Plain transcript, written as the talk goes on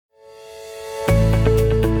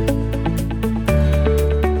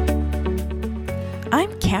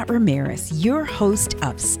Ramirez, your host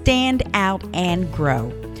of Stand Out and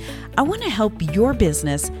Grow. I want to help your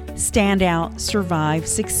business stand out, survive,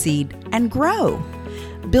 succeed, and grow.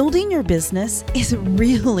 Building your business is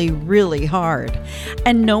really, really hard.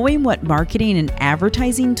 And knowing what marketing and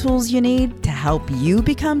advertising tools you need to help you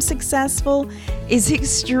become successful is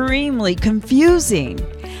extremely confusing.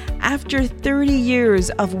 After 30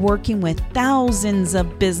 years of working with thousands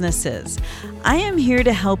of businesses, I am here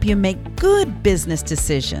to help you make good business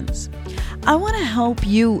decisions. I want to help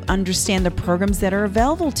you understand the programs that are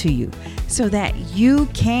available to you so that you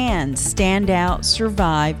can stand out,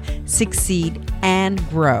 survive, succeed, and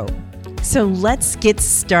grow. So let's get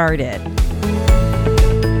started.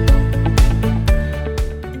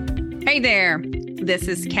 Hey there, this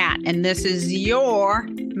is Kat, and this is your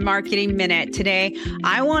Marketing Minute. Today,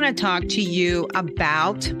 I want to talk to you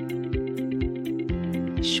about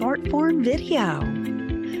short form video.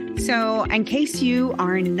 So in case you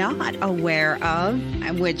are not aware of,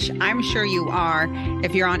 which I'm sure you are,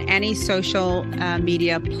 if you're on any social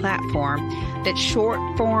media platform, that short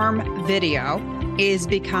form video is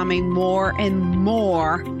becoming more and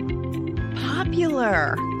more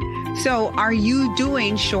popular. So are you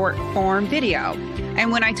doing short form video?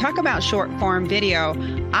 And when I talk about short form video,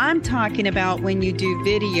 I'm talking about when you do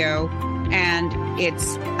video and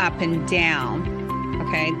it's up and down,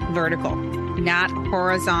 okay, vertical. Not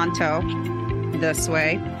horizontal this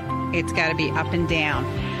way. It's got to be up and down.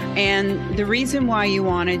 And the reason why you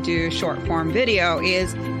want to do short form video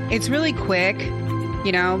is it's really quick,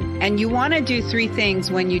 you know, and you want to do three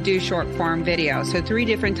things when you do short form video. So 3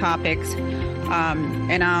 different topics.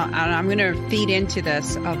 And I'm going to feed into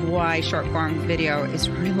this of why short form video is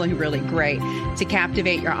really, really great to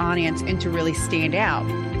captivate your audience and to really stand out.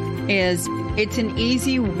 It's an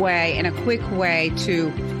easy way and a quick way to,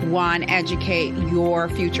 one, educate your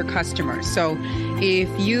future customers. So if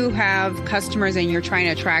you have customers and you're trying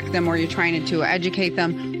to attract them or you're trying to educate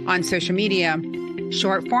them on social media,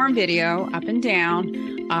 short form video, up and down,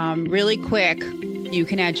 really quick, you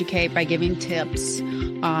can educate by giving tips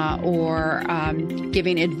or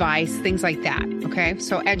giving advice, things like that. Okay,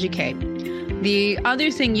 so educate. The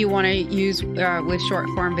other thing you want to use with short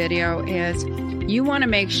form video is you want to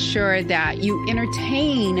make sure that you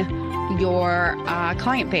entertain your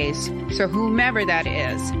client base, so whomever that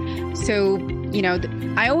is. So, you know,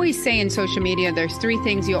 I always say in social media, there's 3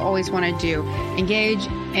 things you always want to do: engage,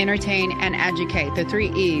 entertain, and educate, the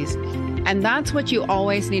 3 E's. And that's what you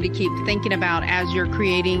always need to keep thinking about as you're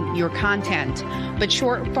creating your content. But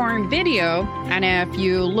short form video, and if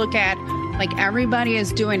you look at, like, everybody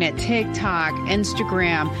is doing it, TikTok,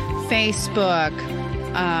 Instagram, Facebook,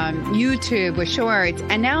 YouTube with shorts,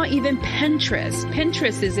 and now even Pinterest.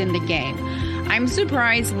 Pinterest is in the game. I'm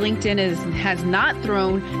surprised LinkedIn has not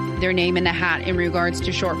thrown their name in the hat in regards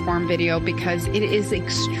to short form video because it is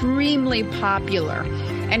extremely popular.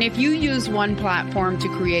 And if you use one platform to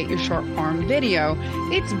create your short form video,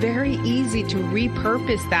 it's very easy to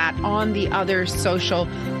repurpose that on the other social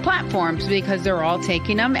platforms because they're all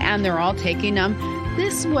taking them and they're all taking them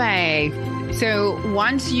this way. So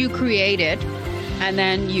once you create it and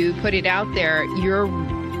then you put it out there,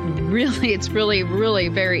 it's really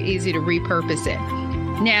very easy to repurpose it.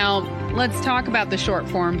 Now, let's talk about the short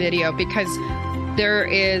form video because there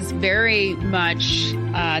is very much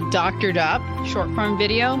doctored up short form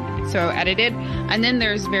video, so edited, and then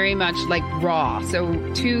there's very much like raw, so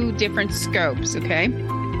 2 different scopes, okay?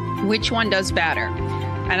 Which one does better?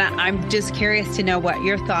 And I'm just curious to know what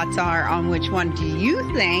your thoughts are on which one do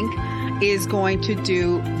you think is going to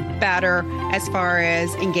do better as far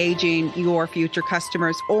as engaging your future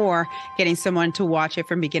customers or getting someone to watch it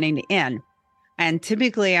from beginning to end. And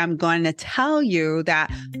typically, I'm going to tell you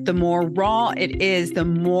that the more raw it is, the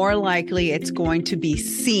more likely it's going to be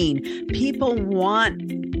seen. People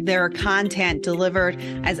want their content delivered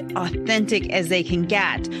as authentic as they can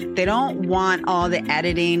get. They don't want all the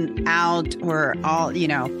editing out or all,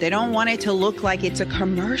 they don't want it to look like it's a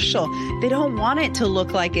commercial. They don't want it to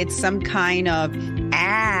look like it's some kind of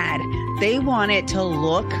ad. They want it to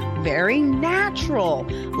look very natural,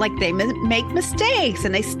 like they make mistakes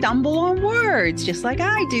and they stumble on words, just like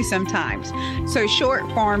I do sometimes. So short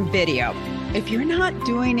form video. If you're not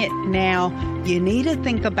doing it now, you need to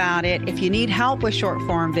think about it. If you need help with short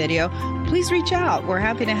form video, please reach out. We're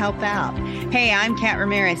happy to help out. Hey, I'm Kat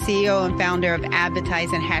Ramirez, CEO and founder of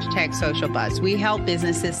Advertise and #SocialBuzz. We help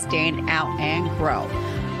businesses stand out and grow.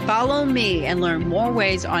 Follow me and learn more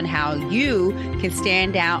ways on how you can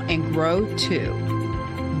stand out and grow too.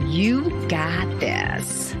 You got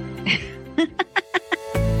this.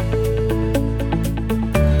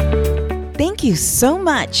 Thank you so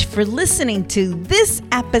much for listening to this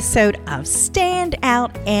episode of Stand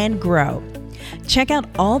Out and Grow. Check out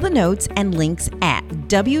all the notes and links at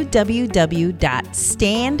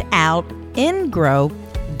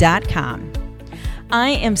www.standoutandgrow.com. I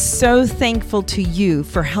am so thankful to you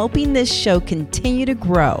for helping this show continue to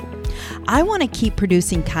grow. I want to keep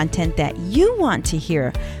producing content that you want to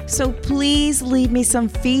hear, so please leave me some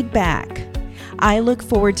feedback. I look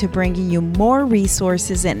forward to bringing you more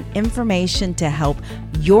resources and information to help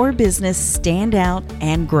your business stand out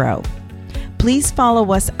and grow. Please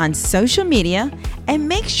follow us on social media and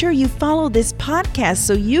make sure you follow this podcast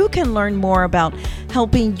so you can learn more about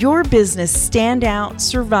helping your business stand out,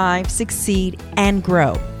 survive, succeed, and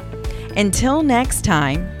grow. Until next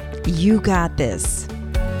time, you got this.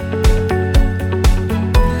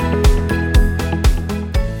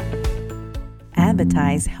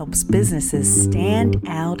 Advertise helps businesses stand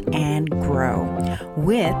out and grow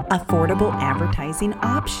with affordable advertising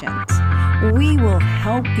options. We will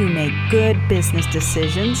help you make good business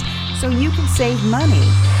decisions so you can save money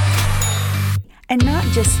and not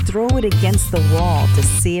just throw it against the wall to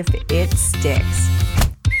see if it sticks.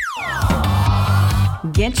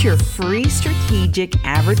 Get your free strategic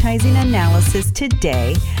advertising analysis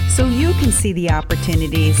today so you can see the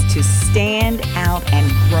opportunities to stand out and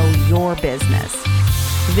grow your business.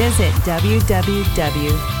 Visit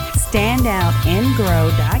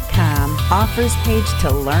www.standoutandgrow.com offers page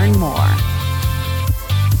to learn more.